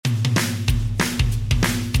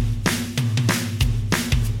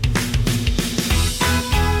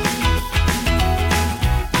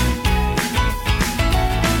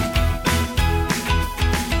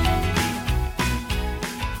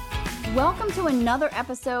to another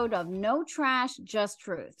episode of No Trash, Just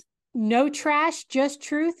Truth. No Trash, Just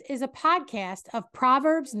Truth is a podcast of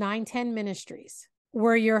Proverbs 910 Ministries.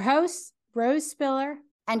 We're your hosts, Rose Spiller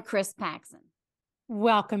and Chris Paxson.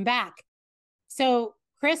 Welcome back. So,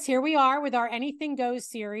 Chris, here we are with our Anything Goes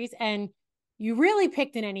series, and you really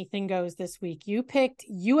picked an Anything Goes this week. You picked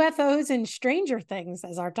UFOs and Stranger Things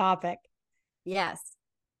as our topic. Yes.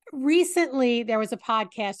 Recently, there was a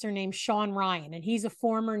podcaster named Sean Ryan, and he's a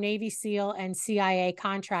former Navy SEAL and CIA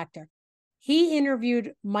contractor. He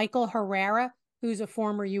interviewed Michael Herrera, who's a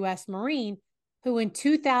former U.S. Marine, who in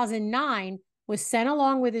 2009 was sent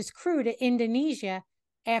along with his crew to Indonesia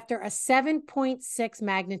after a 7.6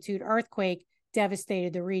 magnitude earthquake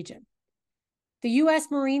devastated the region. The U.S.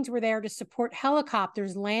 Marines were there to support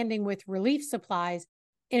helicopters landing with relief supplies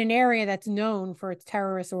in an area that's known for its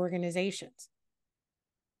terrorist organizations.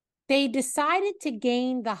 They decided to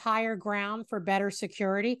gain the higher ground for better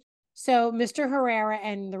security. So Mr. Herrera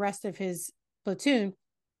and the rest of his platoon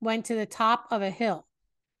went to the top of a hill.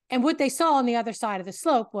 And what they saw on the other side of the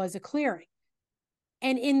slope was a clearing.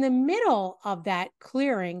 And in the middle of that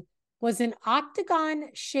clearing was an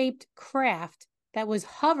octagon-shaped craft that was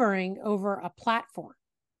hovering over a platform.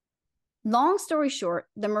 Long story short,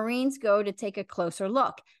 the Marines go to take a closer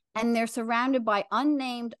look, and they're surrounded by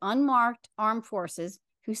unnamed, unmarked armed forces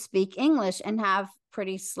who speak English and have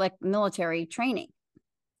pretty slick military training.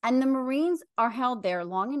 And the Marines are held there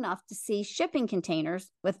long enough to see shipping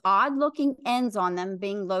containers with odd-looking ends on them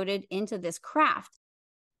being loaded into this craft.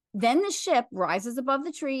 Then the ship rises above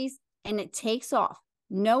the trees and it takes off.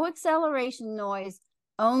 No acceleration noise,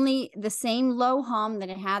 only the same low hum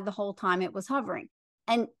that it had the whole time it was hovering.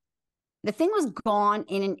 And the thing was gone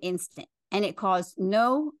in an instant, and it caused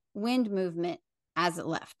no wind movement as it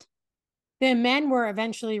left. The men were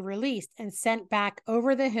eventually released and sent back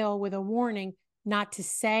over the hill with a warning not to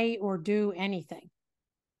say or do anything.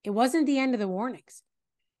 It wasn't the end of the warnings.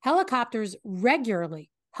 Helicopters regularly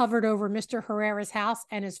hovered over Mr. Herrera's house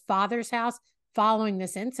and his father's house following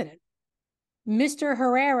this incident. Mr.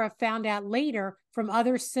 Herrera found out later from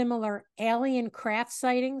other similar alien craft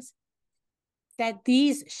sightings that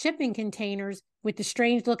these shipping containers with the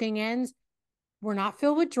strange-looking ends were not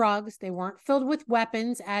filled with drugs. They weren't filled with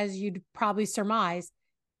weapons, as you'd probably surmise.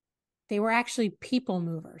 They were actually people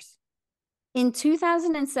movers. In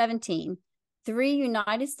 2017, 3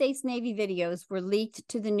 United States Navy videos were leaked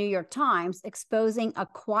to the New York Times exposing a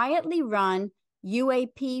quietly run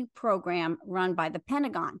UAP program run by the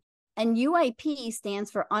Pentagon. And UAP stands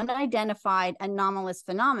for Unidentified Anomalous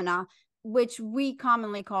Phenomena, which we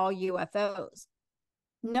commonly call UFOs.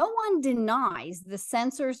 No one denies the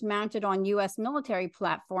sensors mounted on U.S. military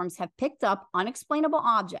platforms have picked up unexplainable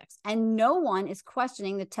objects, and no one is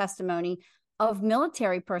questioning the testimony of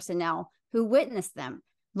military personnel who witnessed them,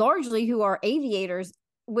 largely who are aviators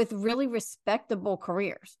with really respectable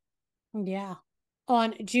careers. Yeah.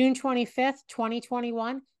 On June 25th,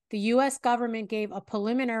 2021, the U.S. government gave a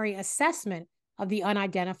preliminary assessment of the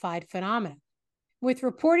unidentified phenomena. With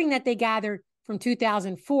reporting that they gathered from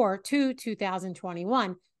 2004 to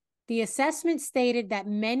 2021, the assessment stated that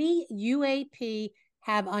many UAP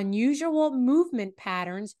have unusual movement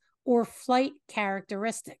patterns or flight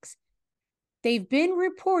characteristics. They've been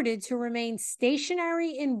reported to remain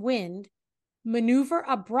stationary in wind, maneuver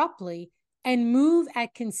abruptly, and move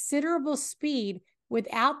at considerable speed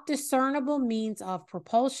without discernible means of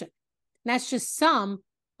propulsion. And that's just some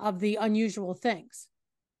of the unusual things.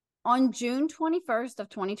 On June 21st of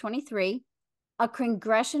 2023, a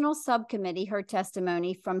congressional subcommittee heard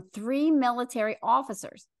testimony from 3 military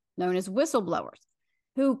officers, known as whistleblowers,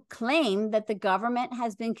 who claim that the government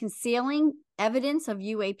has been concealing evidence of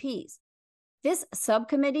UAPs. This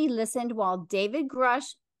subcommittee listened while David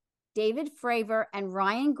Grush, David Fravor, and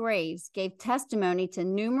Ryan Graves gave testimony to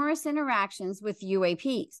numerous interactions with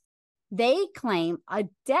UAPs. They claim a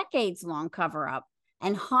decades-long cover-up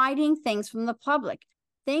and hiding things from the public,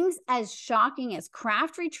 things as shocking as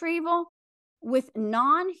craft retrieval with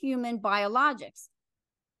non-human biologics.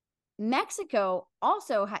 Mexico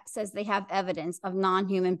also says they have evidence of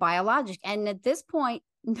non-human biologics. And at this point,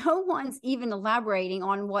 no one's even elaborating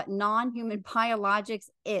on what non-human biologics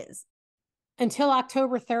is. Until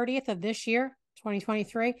October 30th of this year,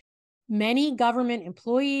 2023, many government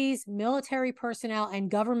employees, military personnel,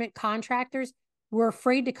 and government contractors were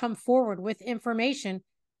afraid to come forward with information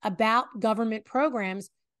about government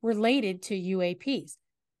programs related to UAPs.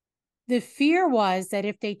 The fear was that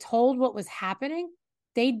if they told what was happening,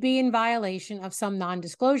 they'd be in violation of some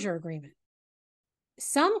non-disclosure agreement.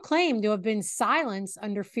 Some claim to have been silenced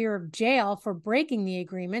under fear of jail for breaking the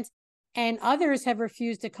agreements, and others have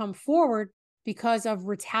refused to come forward because of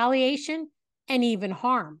retaliation and even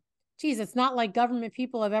harm. Geez, it's not like government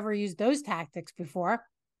people have ever used those tactics before.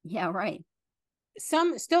 Yeah, right.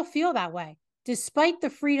 Some still feel that way, despite the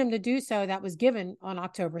freedom to do so that was given on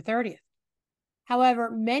October 30th. However,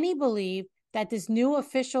 many believe that this new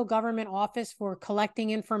official government office for collecting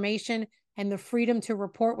information and the freedom to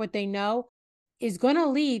report what they know is going to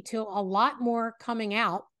lead to a lot more coming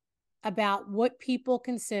out about what people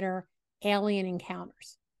consider alien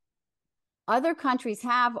encounters. Other countries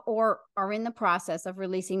have or are in the process of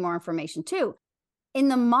releasing more information too. In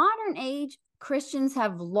the modern age, Christians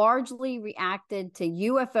have largely reacted to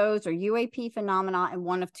UFOs or UAP phenomena in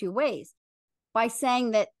one of two ways: by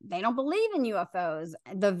saying that they don't believe in UFOs,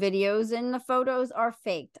 the videos and the photos are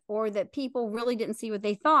faked, or that people really didn't see what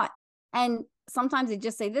they thought. And sometimes they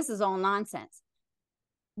just say this is all nonsense.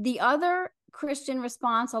 The other Christian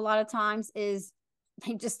response a lot of times is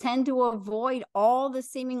they just tend to avoid all the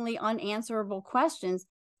seemingly unanswerable questions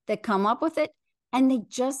that come up with it, and they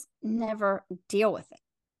just never deal with it.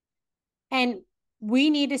 And we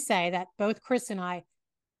need to say that both Chris and I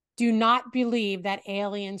do not believe that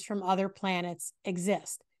aliens from other planets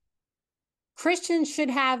exist. Christians should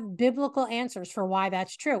have biblical answers for why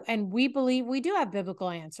that's true. And we believe we do have biblical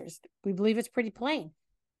answers. We believe it's pretty plain.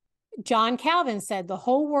 John Calvin said, "The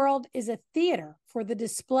whole world is a theater for the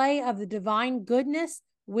display of the divine goodness,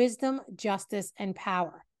 wisdom, justice, and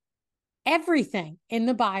power." Everything in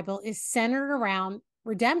the Bible is centered around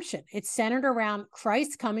redemption. It's centered around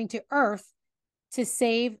Christ coming to earth to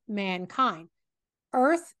save mankind.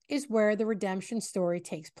 Earth is where the redemption story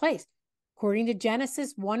takes place. According to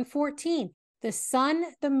Genesis 1:14, the sun,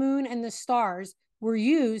 the moon, and the stars were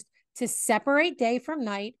used to separate day from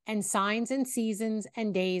night and signs and seasons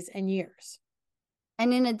and days and years.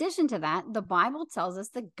 And in addition to that, the Bible tells us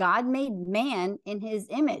that God made man in his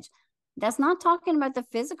image. That's not talking about the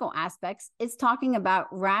physical aspects. It's talking about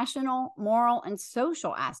rational, moral, and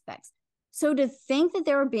social aspects. So to think that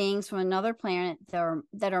there are beings from another planet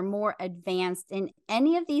that are more advanced in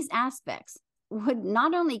any of these aspects would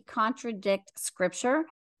not only contradict scripture.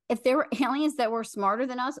 If there were aliens that were smarter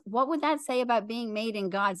than us, what would that say about being made in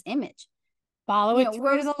God's image? Follow it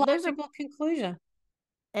through to the logical conclusion.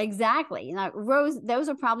 Exactly. Now, Rose, those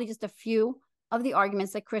are probably just a few of the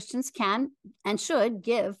arguments that Christians can and should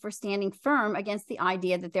give for standing firm against the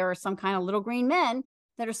idea that there are some kind of little green men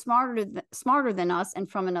that are smarter than us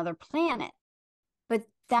and from another planet. But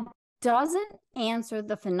that doesn't answer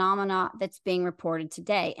the phenomena that's being reported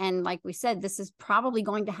today. And like we said, this is probably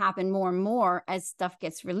going to happen more and more as stuff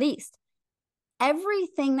gets released.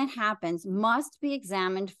 Everything that happens must be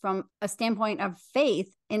examined from a standpoint of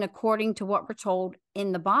faith in according to what we're told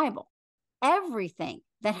in the Bible. Everything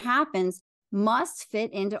that happens must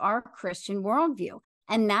fit into our Christian worldview.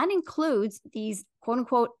 And that includes these quote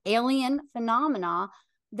unquote alien phenomena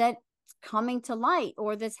that's coming to light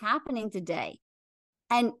or that's happening today.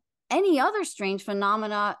 And any other strange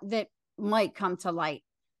phenomena that might come to light.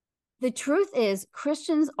 The truth is,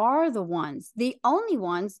 Christians are the only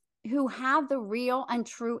ones who have the real and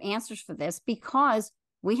true answers for this, because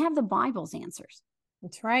we have the Bible's answers.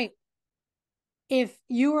 That's right. If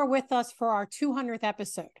you were with us for our 200th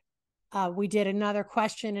episode, we did another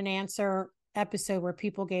question and answer episode where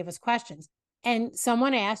people gave us questions. And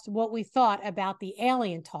someone asked what we thought about the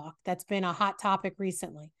alien talk that's been a hot topic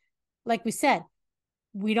recently. Like we said,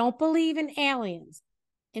 we don't believe in aliens.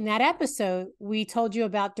 In that episode, we told you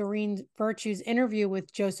about Doreen Virtue's interview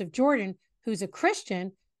with Joseph Jordan, who's a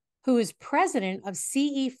Christian, who is president of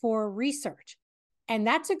CE4 Research. And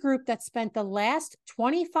that's a group that spent the last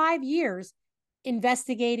 25 years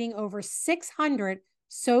investigating over 600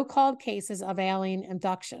 so-called cases of alien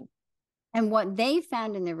abduction. And what they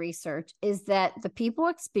found in the research is that the people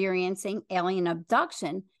experiencing alien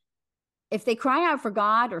abduction, if they cry out for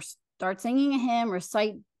God or start singing a hymn or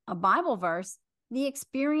cite a Bible verse, the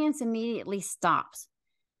experience immediately stops.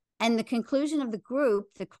 And the conclusion of the group,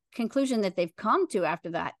 the conclusion that they've come to after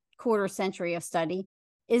that quarter century of study,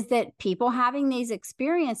 is that people having these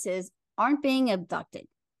experiences aren't being abducted.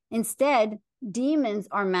 Instead, demons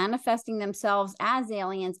are manifesting themselves as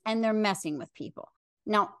aliens and they're messing with people.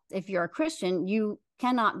 Now, if you're a Christian, you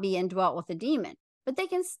cannot be indwelt with a demon, but they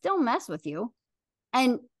can still mess with you.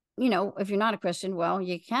 And, if you're not a Christian, well,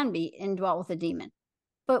 you can be indwelt with a demon.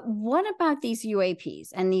 But what about these UAPs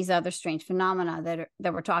and these other strange phenomena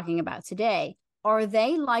that we're talking about today? Are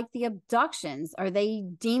they like the abductions? Are they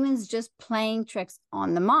demons just playing tricks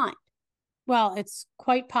on the mind? Well, it's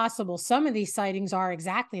quite possible some of these sightings are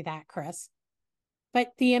exactly that, Chris.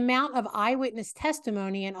 But the amount of eyewitness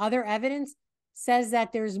testimony and other evidence says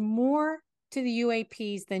that there's more to the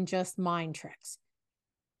UAPs than just mind tricks.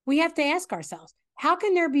 We have to ask ourselves, How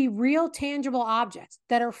can there be real tangible objects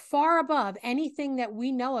that are far above anything that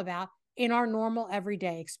we know about in our normal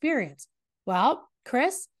everyday experience? Well,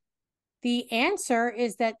 Chris, the answer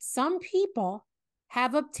is that some people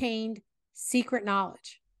have obtained secret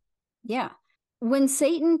knowledge. Yeah. When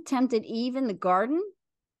Satan tempted Eve in the garden,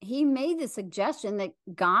 he made the suggestion that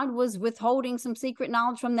God was withholding some secret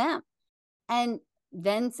knowledge from them. And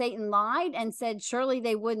then Satan lied and said surely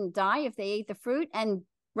they wouldn't die if they ate the fruit. And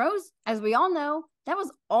Rose, as we all know, that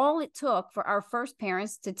was all it took for our first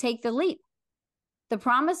parents to take the leap. The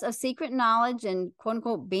promise of secret knowledge and quote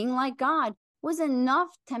unquote being like God was enough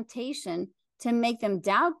temptation to make them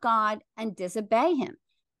doubt God and disobey him.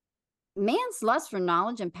 Man's lust for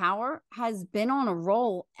knowledge and power has been on a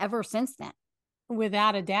roll ever since then.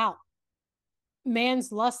 Without a doubt.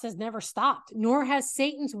 Man's lust has never stopped, nor has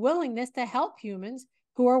Satan's willingness to help humans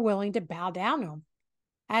who are willing to bow down to him.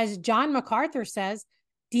 As John MacArthur says,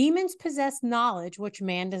 demons possess knowledge which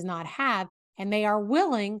man does not have, and they are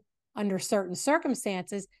willing, under certain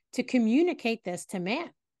circumstances, to communicate this to man.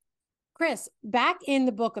 Chris, back in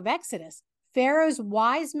the book of Exodus, Pharaoh's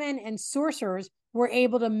wise men and sorcerers were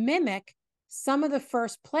able to mimic some of the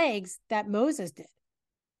first plagues that Moses did.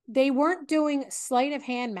 They weren't doing sleight of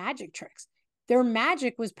hand magic tricks. Their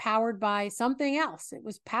magic was powered by something else. It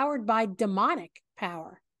was powered by demonic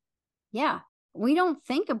power. Yeah, we don't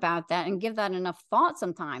think about that and give that enough thought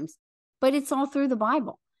sometimes, but it's all through the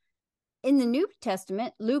Bible. In the New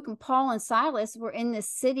Testament, Luke and Paul and Silas were in the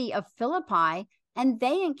city of Philippi, and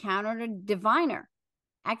they encountered a diviner.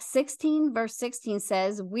 Acts 16, verse 16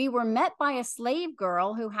 says, "We were met by a slave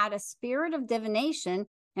girl who had a spirit of divination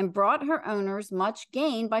and brought her owners much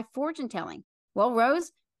gain by fortune telling." Well,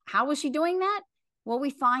 Rose, how was she doing that? Well,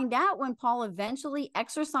 we find out when Paul eventually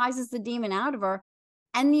exorcises the demon out of her,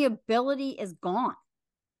 and the ability is gone.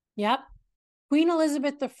 Yep. Queen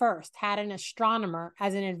Elizabeth I had an astronomer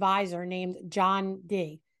as an advisor named John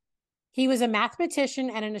Dee. He was a mathematician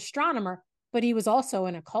and an astronomer, but he was also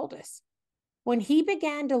an occultist. When he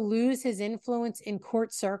began to lose his influence in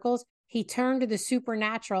court circles, he turned to the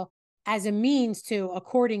supernatural as a means to,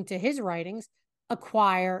 according to his writings,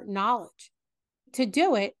 acquire knowledge. To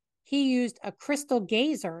do it, he used a crystal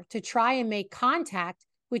gazer to try and make contact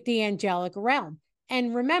with the angelic realm.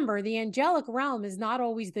 And remember, the angelic realm is not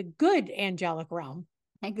always the good angelic realm.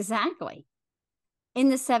 Exactly. In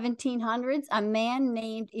the 1700s, a man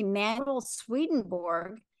named Emanuel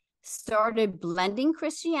Swedenborg started blending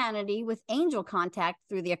Christianity with angel contact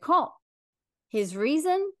through the occult. His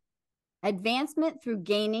reason? Advancement through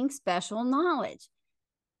gaining special knowledge.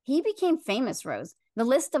 He became famous, Rose. The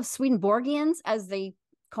list of Swedenborgians, as they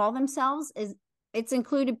call themselves, it's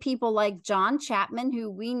included people like John Chapman,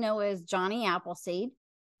 who we know as Johnny Appleseed,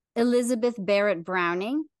 Elizabeth Barrett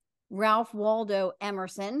Browning, Ralph Waldo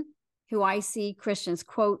Emerson, who I see Christians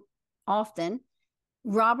quote often,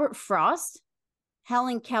 Robert Frost,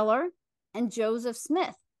 Helen Keller, and Joseph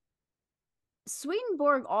Smith.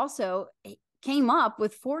 Swedenborg also came up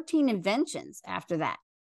with 14 inventions after that,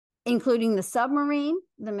 including the submarine,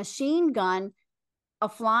 the machine gun, a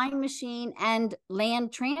flying machine, and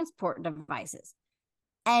land transport devices.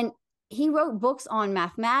 And he wrote books on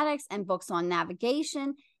mathematics and books on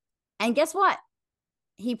navigation. And guess what?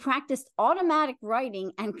 He practiced automatic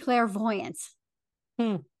writing and clairvoyance.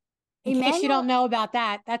 In case you don't know about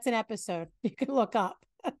that, that's an episode you can look up.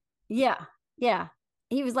 Yeah.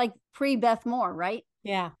 He was like pre-Beth Moore, right?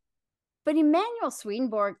 Yeah. But Emanuel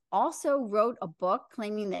Swedenborg also wrote a book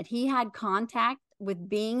claiming that he had contact with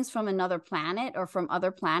beings from another planet or from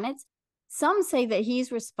other planets. Some say that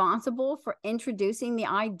he's responsible for introducing the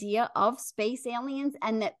idea of space aliens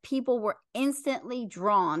and that people were instantly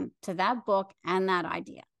drawn to that book and that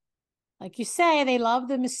idea. Like you say, they love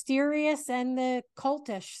the mysterious and the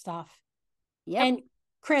cultish stuff. Yep. And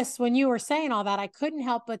Chris, when you were saying all that, I couldn't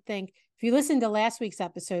help but think, if you listened to last week's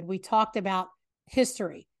episode, we talked about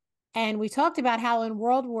history. And we talked about how in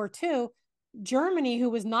World War II, Germany, who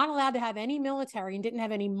was not allowed to have any military and didn't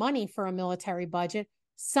have any money for a military budget,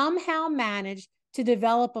 somehow managed to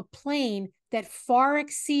develop a plane that far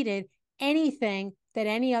exceeded anything that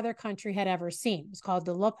any other country had ever seen. It was called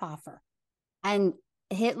the Luftwaffe. And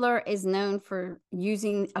Hitler is known for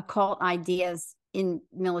using occult ideas in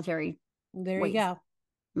military There ways. You go.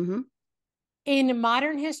 Mm-hmm. In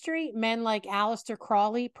modern history, men like Aleister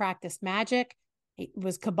Crowley practiced magic. It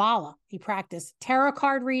was Kabbalah. He practiced tarot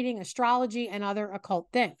card reading, astrology, and other occult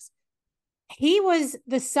things. He was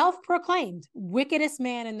the self-proclaimed wickedest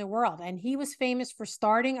man in the world, and he was famous for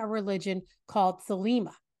starting a religion called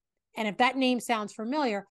Thelema. And if that name sounds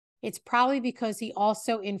familiar, it's probably because he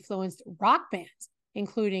also influenced rock bands,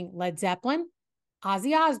 including Led Zeppelin,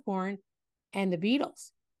 Ozzy Osbourne, and the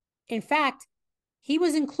Beatles. In fact, he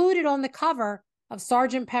was included on the cover of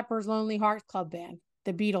Sgt. Pepper's Lonely Hearts Club Band,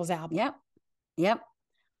 the Beatles album. Yep.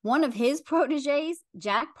 One of his proteges,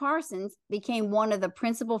 Jack Parsons, became one of the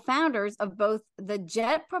principal founders of both the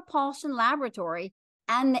Jet Propulsion Laboratory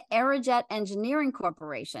and the Aerojet Engineering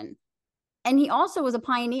Corporation. And he also was a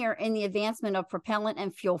pioneer in the advancement of propellant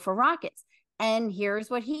and fuel for rockets. And here's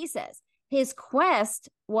what he says. His quest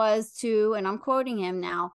was to, and I'm quoting him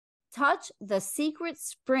now, touch the secret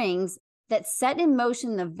springs that set in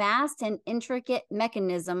motion the vast and intricate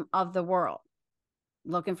mechanism of the world.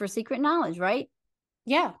 Looking for secret knowledge, right?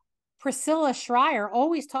 Yeah. Priscilla Schreier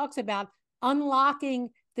always talks about unlocking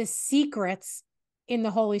the secrets in the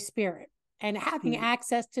Holy Spirit and having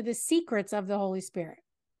access to the secrets of the Holy Spirit.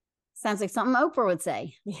 Sounds like something Oprah would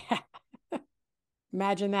say. Yeah.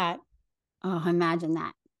 Imagine that. Oh, imagine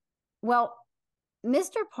that. Well,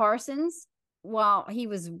 Mr. Parsons, while he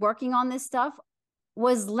was working on this stuff,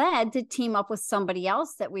 was led to team up with somebody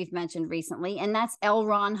else that we've mentioned recently, and that's L.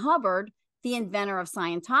 Ron Hubbard, the inventor of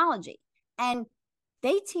Scientology. And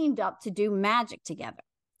they teamed up to do magic together.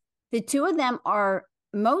 The two of them are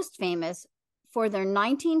most famous for their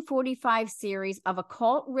 1945 series of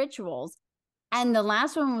occult rituals, and the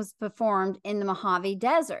last one was performed in the Mojave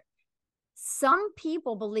Desert. Some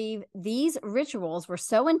people believe these rituals were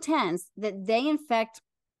so intense that they, in fact,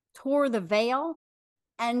 tore the veil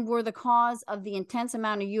and were the cause of the intense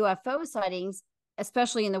amount of UFO sightings,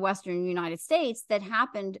 especially in the Western United States, that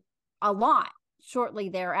happened a lot shortly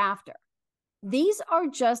thereafter. These are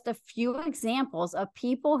just a few examples of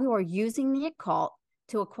people who are using the occult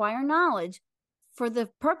to acquire knowledge for the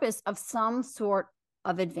purpose of some sort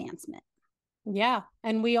of advancement. Yeah.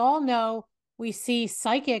 And we all know, we see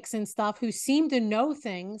psychics and stuff who seem to know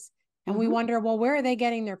things, and we wonder, well, where are they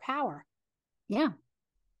getting their power? Yeah.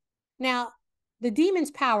 Now, the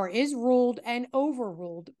demon's power is ruled and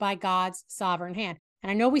overruled by God's sovereign hand.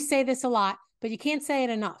 And I know we say this a lot, but you can't say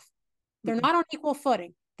it enough. They're not on equal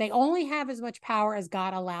footing. They only have as much power as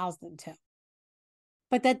God allows them to.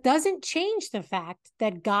 But that doesn't change the fact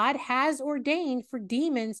that God has ordained for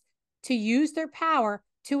demons to use their power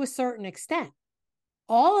to a certain extent,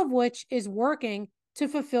 all of which is working to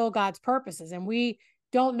fulfill God's purposes. And we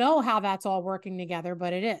don't know how that's all working together,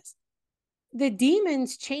 but it is. The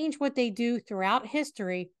demons change what they do throughout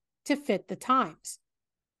history to fit the times.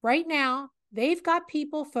 Right now, they've got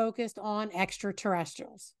people focused on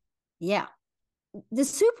extraterrestrials. Yeah. The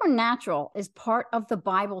supernatural is part of the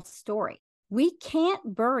Bible story. We can't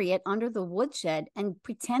bury it under the woodshed and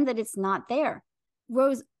pretend that it's not there.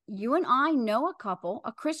 Rose, you and I know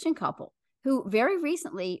a Christian couple, who very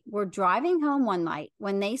recently were driving home one night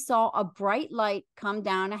when they saw a bright light come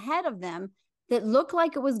down ahead of them that looked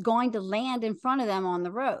like it was going to land in front of them on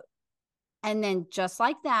the road. And then just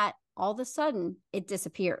like that, all of a sudden, it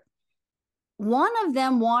disappeared. One of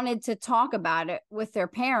them wanted to talk about it with their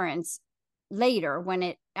parents later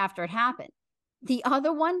after it happened. The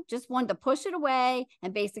other one just wanted to push it away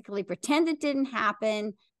and basically pretend it didn't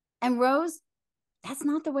happen. And Rose, that's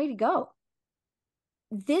not the way to go.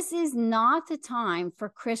 This is not the time for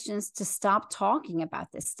Christians to stop talking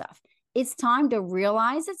about this stuff. It's time to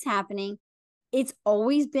realize it's happening. It's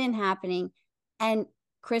always been happening. And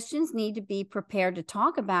Christians need to be prepared to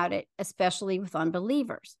talk about it, especially with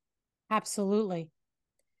unbelievers. Absolutely.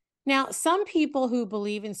 Now, some people who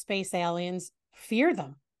believe in space aliens fear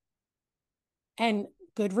them. And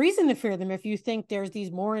good reason to fear them if you think there's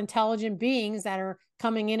these more intelligent beings that are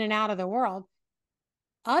coming in and out of the world.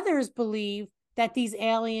 Others believe that these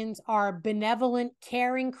aliens are benevolent,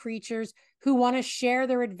 caring creatures who want to share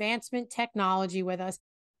their advancement technology with us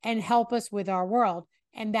and help us with our world.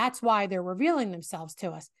 And that's why they're revealing themselves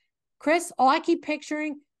to us. Chris, all I keep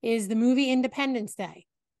picturing is the movie Independence Day,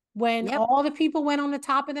 when all the people went on the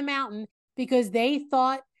top of the mountain because they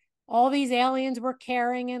thought all these aliens were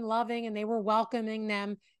caring and loving and they were welcoming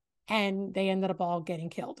them, and they ended up all getting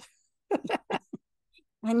killed.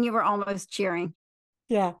 And you were almost cheering.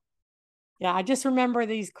 Yeah. Yeah. I just remember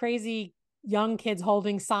these crazy young kids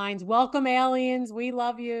holding signs, "Welcome aliens, we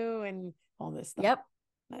love you," and all this stuff. Yep.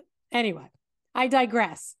 But anyway, I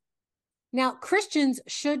digress. Now, Christians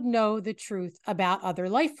should know the truth about other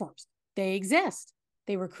life forms. They exist.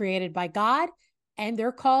 They were created by God, and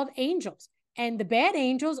they're called angels. And the bad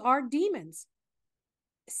angels are demons.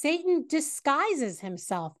 Satan disguises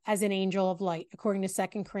himself as an angel of light, according to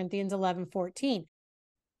 2 Corinthians 11:14.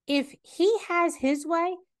 If he has his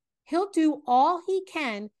way, he'll do all he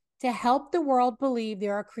can to help the world believe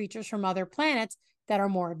there are creatures from other planets that are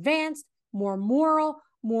more advanced, more moral,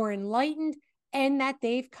 more enlightened, and that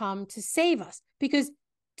they've come to save us. Because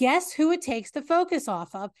guess who it takes the focus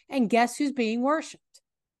off of, and guess who's being worshiped?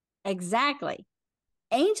 Exactly.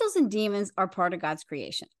 Angels and demons are part of God's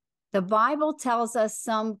creation. The Bible tells us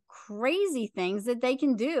some crazy things that they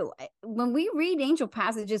can do. When we read angel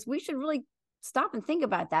passages, we should really stop and think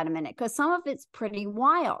about that a minute, because some of it's pretty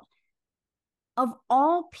wild. Of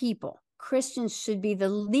all people, Christians should be the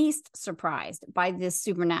least surprised by this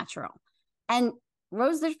supernatural. And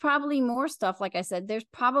Rose, there's probably more stuff. Like I said, there's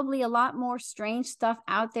probably a lot more strange stuff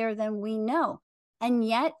out there than we know. And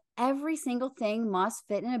yet every single thing must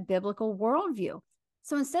fit in a biblical worldview.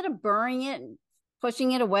 So instead of burying it and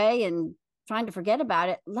pushing it away and trying to forget about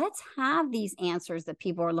it, let's have these answers that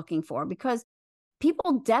people are looking for, because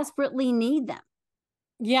people desperately need them.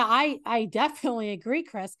 Yeah, I definitely agree,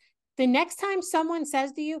 Chris. The next time someone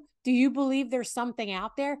says to you, do you believe there's something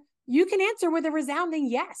out there? You can answer with a resounding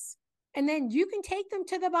yes. And then you can take them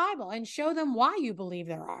to the Bible and show them why you believe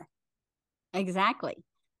there are. Exactly.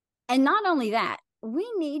 And not only that, we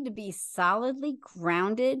need to be solidly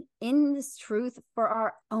grounded in this truth for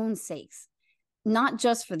our own sakes, not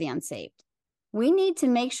just for the unsaved. We need to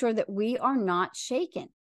make sure that we are not shaken.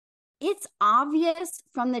 It's obvious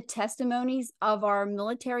from the testimonies of our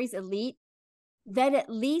military's elite that at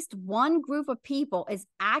least one group of people is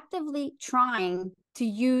actively trying to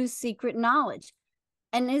use secret knowledge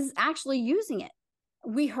and is actually using it.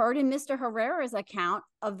 We heard in Mr. Herrera's account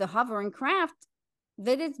of the hovering craft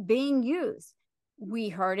that it's being used. We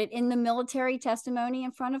heard it in the military testimony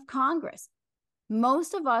in front of Congress.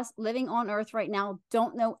 Most of us living on Earth right now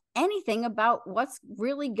don't know anything about what's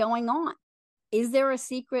really going on. Is there a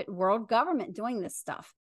secret world government doing this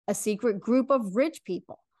stuff? A secret group of rich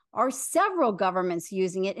people? Are several governments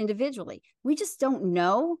using it individually? We just don't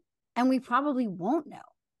know, and we probably won't know.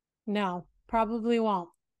 No, probably won't.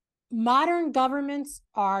 Modern governments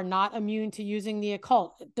are not immune to using the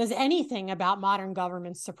occult. Does anything about modern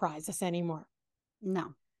governments surprise us anymore?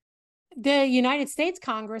 No. The United States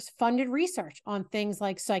Congress funded research on things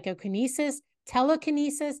like psychokinesis,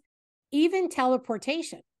 telekinesis, even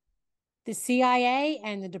teleportation. The CIA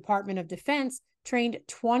and the Department of Defense trained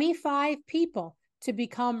 25 people to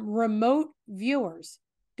become remote viewers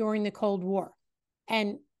during the Cold War.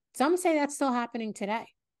 And some say that's still happening today.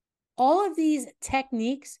 All of these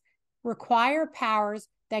techniques require powers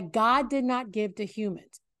that God did not give to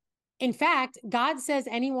humans. In fact, God says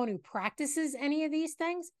anyone who practices any of these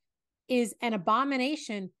things is an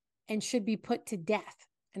abomination and should be put to death.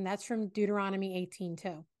 And that's from Deuteronomy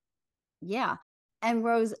 18:2. Yeah. And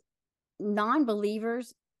Rose,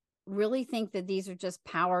 non-believers really think that these are just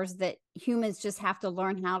powers that humans just have to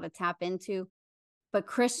learn how to tap into. But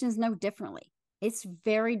Christians know differently. It's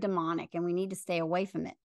very demonic, and we need to stay away from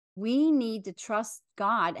it. We need to trust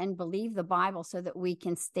God and believe the Bible so that we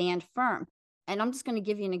can stand firm. And I'm just going to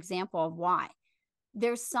give you an example of why.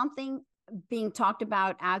 There's something being talked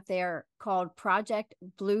about out there called Project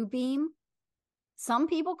Bluebeam. Some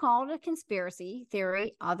people call it a conspiracy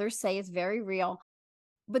theory. Others say it's very real.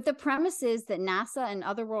 But the premise is that NASA and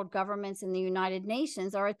other world governments in the United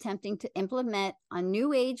Nations are attempting to implement a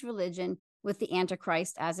new age religion with the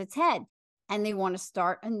Antichrist as its head. And they want to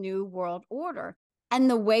start a new world order. And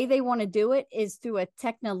the way they want to do it is through a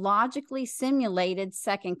technologically simulated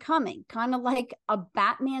second coming, kind of like a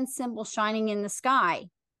Batman symbol shining in the sky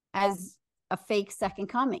as a fake second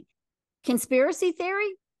coming. Conspiracy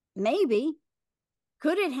theory? Maybe.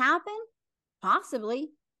 Could it happen?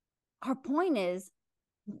 Possibly. Our point is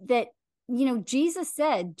that, Jesus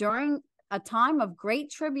said during a time of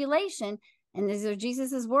great tribulation, and these are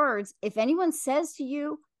Jesus's words, if anyone says to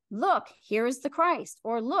you, look, here is the Christ,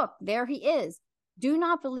 or look, there he is, do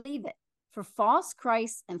not believe it. For false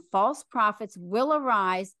Christs and false prophets will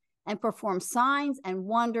arise and perform signs and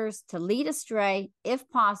wonders to lead astray, if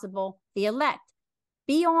possible, the elect.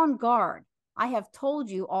 Be on guard. I have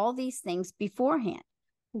told you all these things beforehand.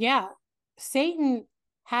 Yeah. Satan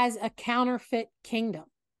has a counterfeit kingdom.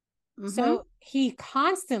 Mm-hmm. So he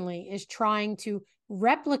constantly is trying to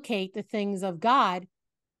replicate the things of God,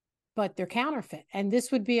 but they're counterfeit. And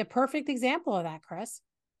this would be a perfect example of that, Chris.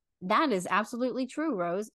 That is absolutely true,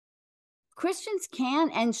 Rose. Christians can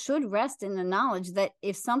and should rest in the knowledge that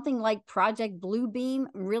if something like Project Bluebeam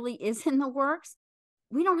really is in the works,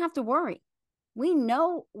 we don't have to worry. We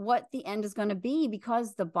know what the end is going to be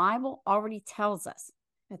because the Bible already tells us.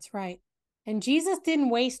 That's right. And Jesus didn't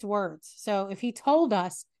waste words. So if he told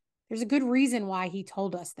us, there's a good reason why he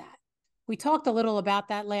told us that. We talked a little about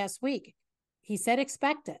that last week. He said,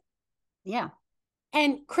 expect it. Yeah.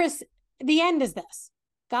 And Chris, the end is this.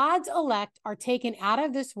 God's elect are taken out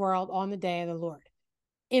of this world on the day of the Lord.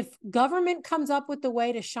 If government comes up with the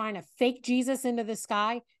way to shine a fake Jesus into the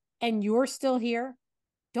sky and you're still here,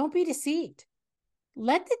 Don't be deceived.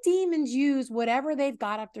 Let the demons use whatever they've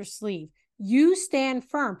got up their sleeve. You stand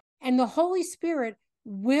firm, and the Holy Spirit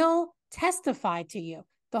will testify to you.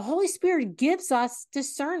 The Holy Spirit gives us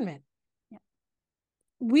discernment. Yep.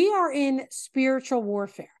 We are in spiritual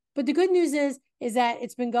warfare. But the good news is that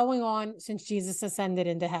it's been going on since Jesus ascended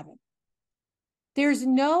into heaven. There's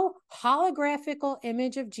no holographical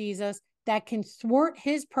image of Jesus that can thwart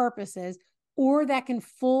his purposes or that can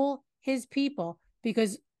fool his people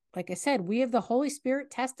because, like I said, we have the Holy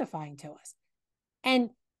Spirit testifying to us. And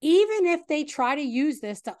even if they try to use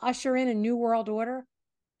this to usher in a new world order,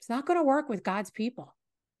 it's not going to work with God's people.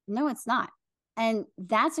 No, it's not. And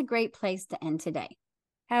that's a great place to end today.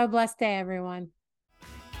 Have a blessed day, everyone.